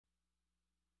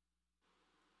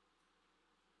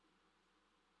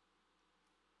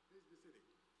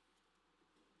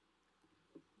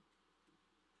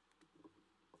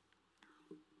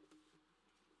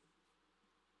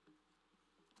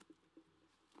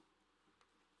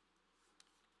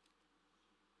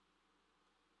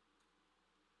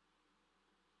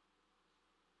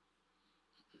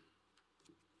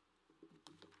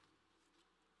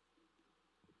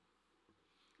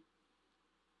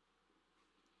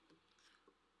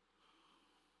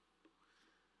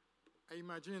I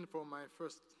imagine for my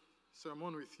first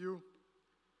sermon with you,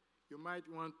 you might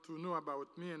want to know about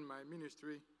me and my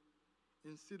ministry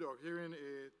instead of hearing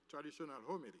a traditional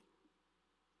homily.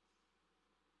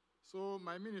 So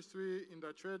my ministry in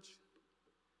the church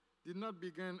did not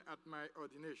begin at my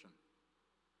ordination,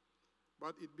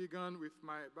 but it began with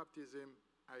my baptism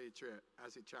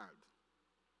as a child.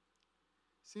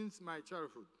 Since my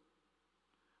childhood,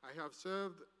 I have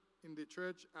served in the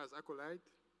church as acolyte,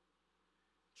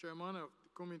 chairman of the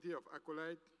committee of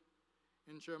acolyte,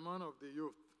 and chairman of the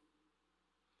youth.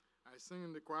 I sing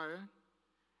in the choir,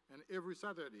 and every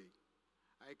Saturday,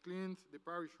 I cleaned the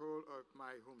parish hall of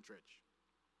my home church.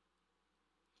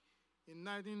 In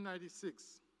 1996,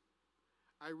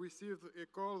 I received the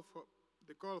call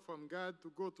from God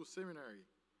to go to seminary,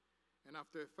 and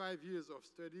after 5 years of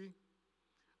study,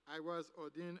 I was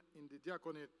ordained in the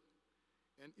diaconate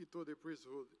and into the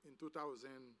priesthood in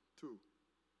 2002.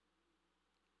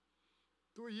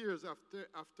 2 years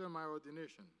after my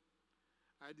ordination,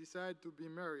 I decided to be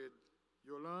married,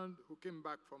 Yolande, who came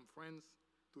back from France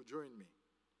to join me.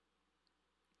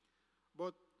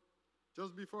 But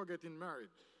just before getting married,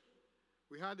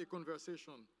 we had a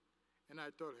conversation, and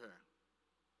I told her,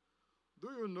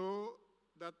 "Do you know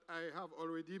that I have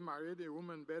already married a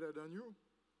woman better than you?"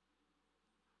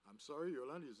 I'm sorry,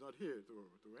 Yolande is not here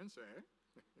to answer.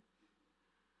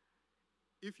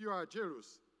 If you are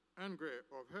jealous, angry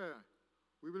of her,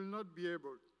 we will not be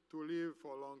able to live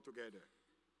for long together.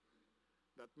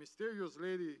 That mysterious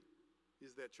lady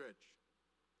is the church.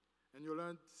 And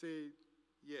Yolande said,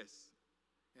 yes.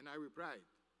 And I replied,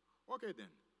 okay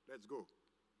then, let's go.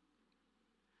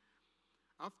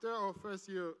 After our first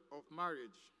year of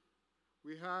marriage,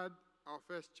 we had our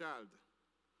first child,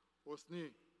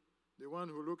 Osni, the one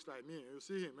who looks like me. You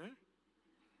see him, eh?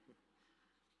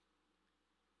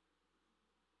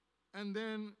 And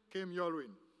then came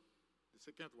Yolwyn, the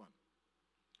second one.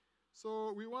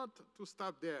 So we want to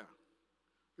stop there.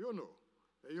 You know,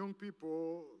 the young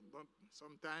people,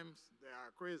 sometimes they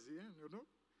are crazy, you know.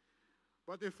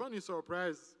 But a funny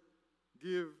surprise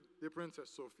gave the Princess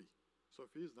Sophie.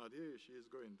 Sophie is not here, she is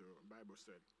going to Bible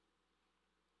study.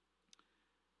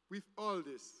 With all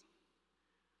this,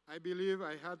 I believe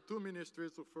I had two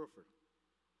ministries to fulfill.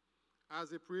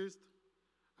 As a priest,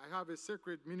 I have a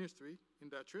sacred ministry in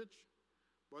the church,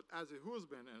 but as a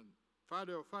husband and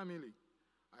father of family,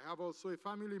 I have also a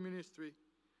family ministry,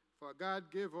 for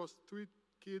God gave us 3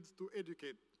 kids to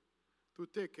educate, to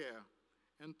take care,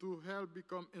 and to help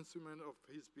become instruments of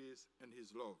His peace and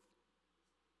His love.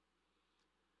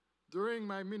 During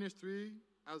my ministry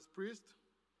as priest,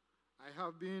 I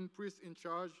have been priest in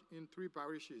charge in 3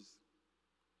 parishes.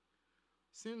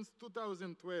 Since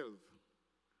 2012,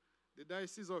 the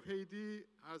Diocese of Haiti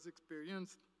has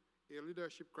experienced a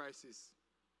leadership crisis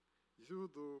due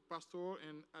to pastoral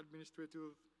and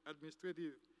administrative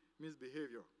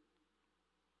misbehavior.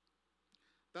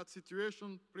 That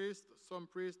situation placed some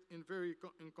priests in very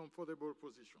uncomfortable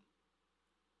position.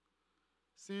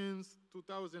 Since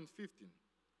 2015,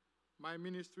 my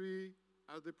ministry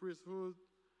as the priesthood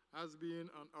has been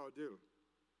an ordeal,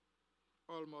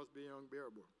 almost beyond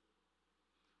bearable.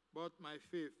 But my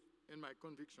faith and my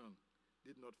conviction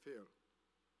did not fail.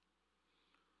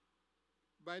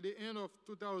 By the end of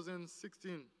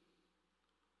 2016,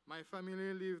 my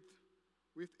family lived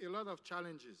with a lot of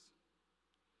challenges.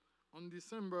 On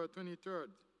December 23rd,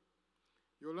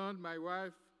 Yolande, my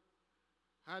wife,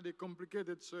 had a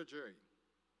complicated surgery.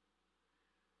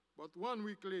 But 1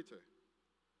 week later,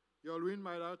 Yolwyn,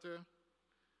 my daughter,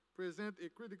 presented a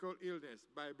critical illness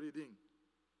by bleeding.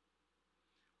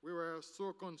 We were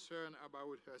so concerned about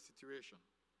her situation.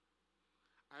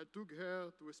 I took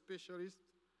her to a specialist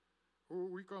who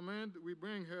recommended we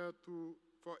bring her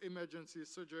for emergency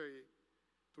surgery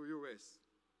to US.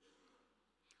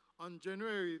 On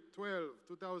January 12,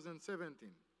 2017,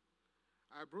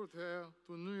 I brought her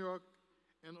to New York,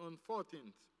 and on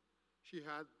 14th, she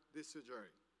had the surgery.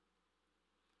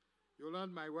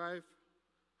 Yolande, my wife,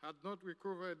 had not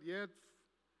recovered yet,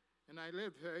 and I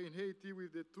left her in Haiti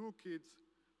with the 2 kids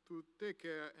to take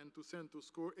care and to send to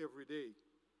school every day.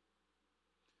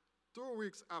 2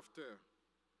 weeks after,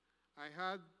 I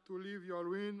had to leave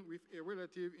Yolwyn with a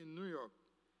relative in New York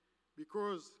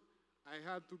because I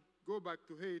had to go back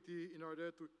to Haiti in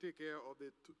order to take care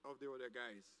of the other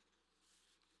guys.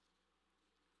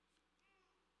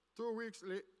 2 weeks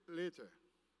later,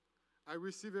 I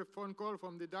received a phone call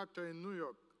from the doctor in New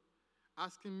York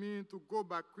asking me to go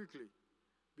back quickly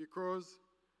because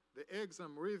the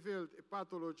exam revealed a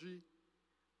pathology.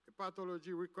 A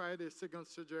pathology required a second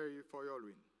surgery for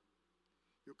Yolwyn.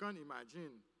 You can't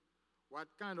imagine what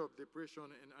kind of depression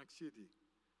and anxiety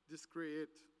this create,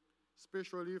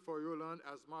 especially for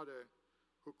Yolanda's mother,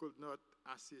 who could not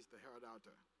assist her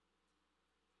daughter.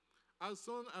 As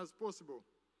soon as possible,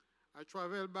 I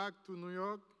traveled back to New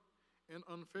York, and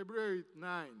on February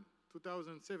 9,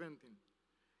 2017,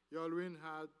 Yolwyn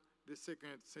had the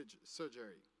second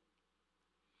surgery.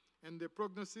 And the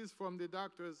prognosis from the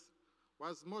doctors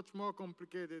was much more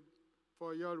complicated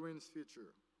for Yolwyn's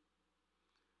future.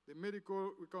 The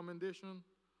medical recommendation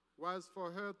was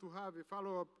for her to have a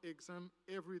follow-up exam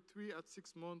every 3 or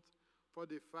 6 months for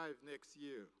the 5 next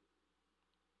year.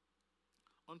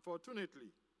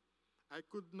 Unfortunately, I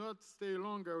could not stay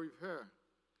longer with her.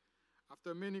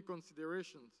 After many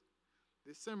considerations,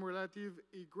 the same relative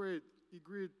agreed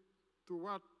to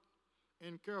watch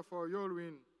and care for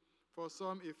Yolwyn for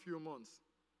a few months.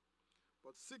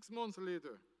 But 6 months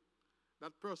later,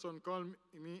 that person called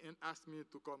me and asked me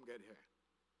to come get her.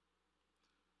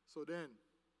 So then,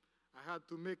 I had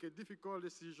to make a difficult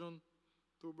decision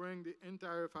to bring the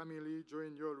entire family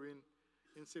join Yolwyn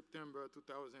in September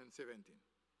 2017.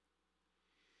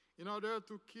 In order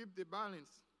to keep the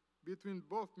balance between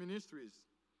both ministries,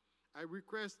 I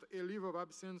request a leave of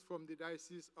absence from the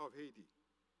Diocese of Haiti.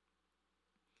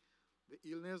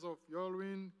 The illness of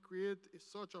Yolwyn created a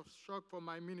sort of shock for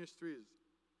my ministries.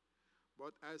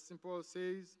 But as St. Paul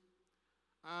says,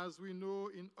 as we know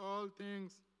in all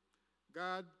things,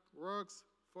 God works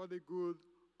for the good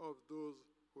of those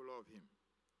who love him.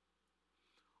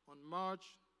 On March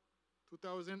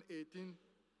 2018,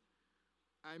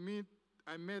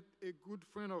 I met a good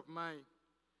friend of mine.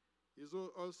 He's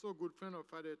also a good friend of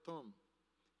Father Tom.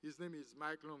 His name is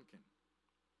Mike Lumpkin.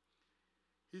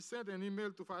 He sent an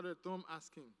email to Father Tom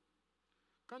asking,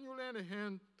 "Can you lend a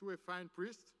hand to a fine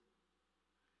priest?"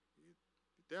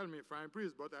 He tell me fine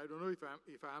priest, but I don't know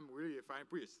if I'm really a fine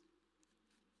priest.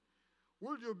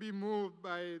 "Would you be moved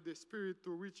by the Spirit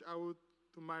to reach out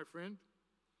to my friend,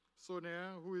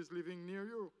 Sonia, who is living near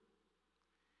you?"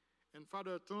 And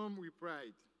Father Tom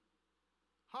replied,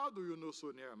 "How do you know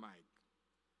Sonia, Mike?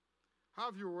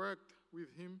 Have you worked with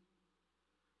him,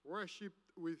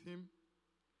 worshipped with him?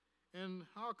 And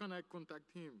how can I contact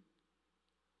him?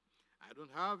 I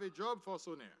don't have a job for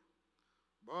Sonia,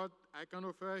 but I can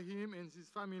offer him and his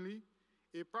family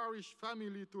a parish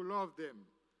family to love them,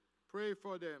 pray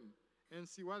for them, and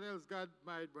see what else God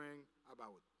might bring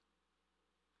about."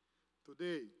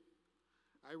 Today,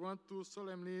 I want to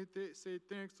solemnly say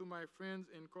thanks to my friends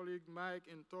and colleagues Mike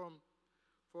and Tom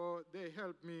for they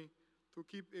helped me to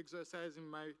keep exercising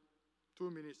my 2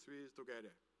 ministries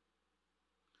together.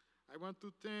 I want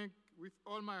to thank with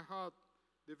all my heart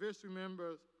the vestry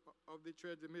members of the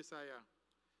Church of the Messiah,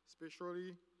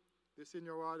 especially the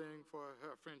Senior Warden for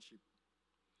her friendship.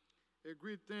 A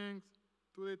great thanks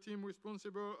to the team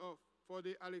responsible for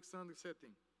the Alexandre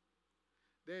setting.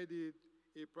 They did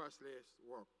a priceless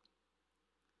work.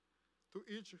 To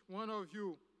each one of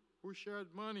you who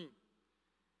shared money,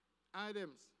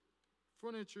 items,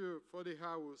 furniture for the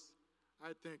house,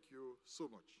 I thank you so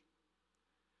much.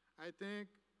 I thank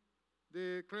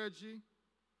the clergy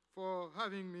for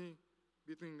having me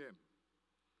between them,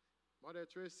 Mother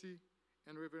Tracy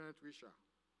and Reverend Richard.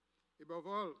 Above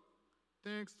all,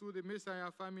 thanks to the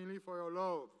Messiah family for your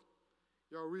love,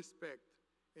 your respect,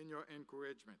 and your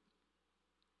encouragement.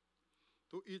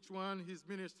 To each one his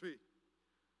ministry,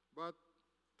 but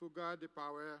to God the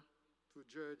power to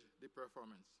judge the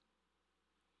performance.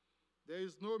 There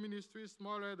is no ministry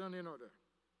smaller than another.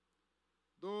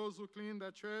 Those who clean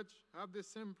the church have the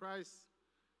same price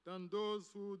than those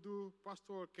who do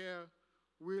pastoral care,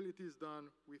 will it is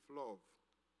done with love.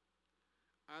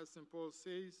 As St. Paul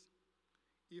says,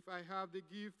 "If I have the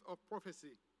gift of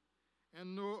prophecy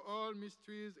and know all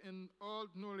mysteries and all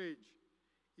knowledge,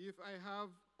 if I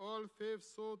have all faith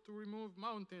so to remove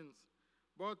mountains,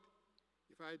 but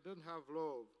if I don't have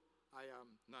love, I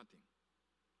am nothing."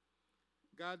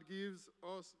 God gives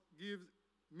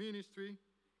ministry.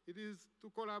 It is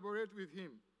to collaborate with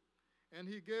him. And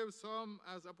he gave some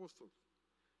as apostles,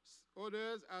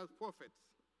 others as prophets,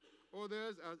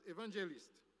 others as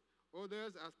evangelists,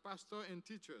 others as pastors and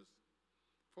teachers,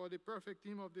 for the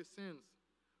perfecting of the saints,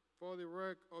 for the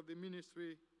work of the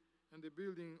ministry and the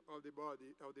building of the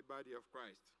body of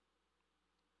Christ.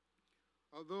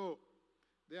 Although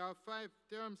there are 5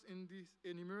 terms in this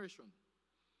enumeration,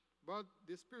 but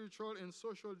the spiritual and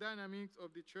social dynamics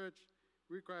of the church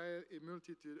require a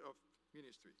multitude of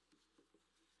ministries.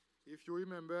 If you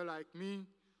remember, like me,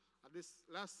 at this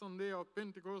last Sunday of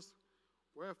Pentecost,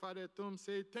 where Father Tom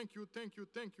said, "Thank you, thank you,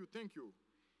 thank you, thank you,"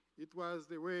 it was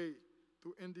the way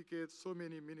to indicate so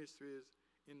many ministries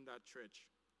in that church.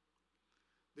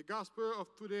 The gospel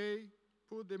of today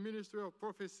put the ministry of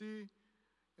prophecy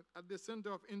at the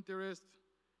center of interest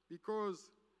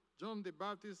because John the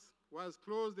Baptist was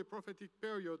close the prophetic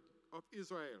period of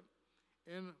Israel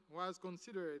and was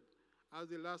considered as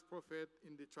the last prophet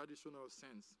in the traditional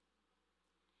sense.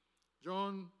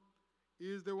 John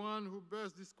is the one who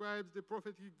best describes the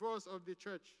prophetic voice of the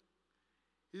church.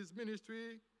 His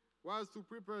ministry was to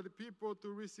prepare the people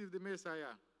to receive the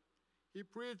Messiah. He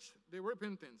preached the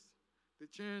repentance, the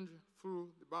change through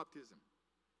the baptism.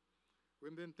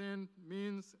 Repentance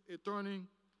means a turning,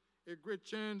 a great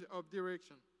change of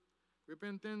direction.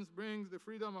 Repentance brings the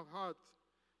freedom of heart,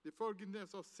 the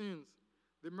forgiveness of sins,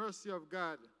 the mercy of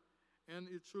God, and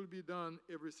it should be done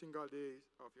every single day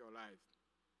of your life.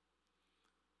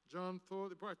 John taught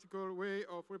the practical way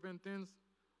of repentance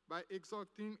by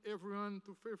exhorting everyone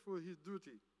to fulfill his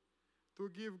duty, to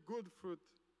give good fruit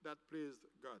that pleased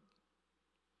God.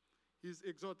 His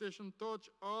exhortation touched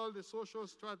all the social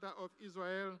strata of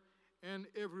Israel and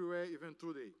everywhere, even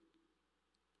today.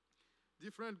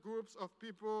 Different groups of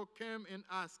people came and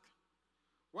asked,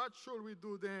 "What should we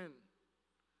do then?"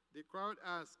 The crowd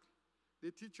asked,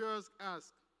 the teachers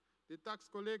asked, the tax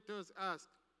collectors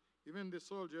asked, even the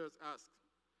soldiers asked,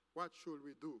 "What should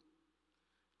we do?"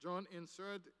 John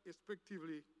answered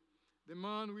respectively, "The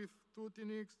man with two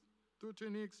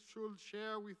tunics should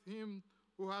share with him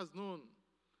who has none,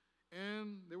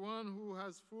 and the one who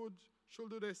has food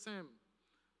should do the same.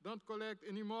 Don't collect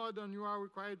any more than you are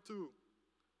required to.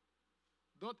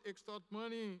 Don't extort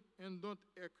money and don't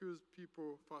accuse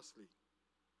people falsely.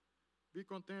 Be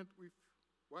content with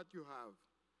what you have.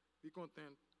 Be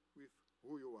content with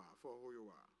who you are, for who you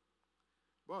are."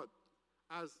 But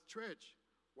as church,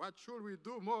 what should we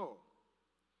do more?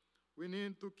 We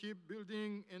need to keep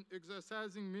building and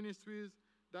exercising ministries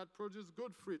that produce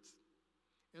good fruits.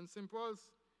 And St. Paul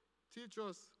teaches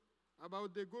us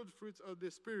about the good fruits of the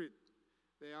Spirit.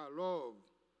 They are love,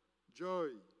 joy,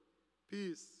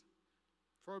 peace,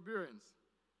 forbearance,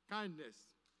 kindness,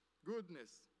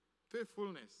 goodness,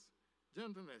 faithfulness,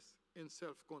 gentleness, and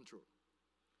self-control.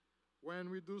 When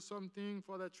we do something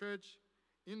for the church,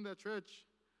 in the church,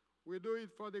 we do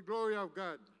it for the glory of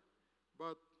God,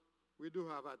 but we do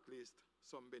have at least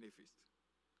some benefits.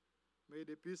 May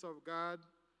the peace of God,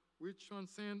 which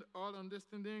transcends all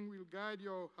understanding, will guide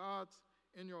your hearts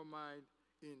and your mind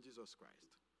in Jesus Christ.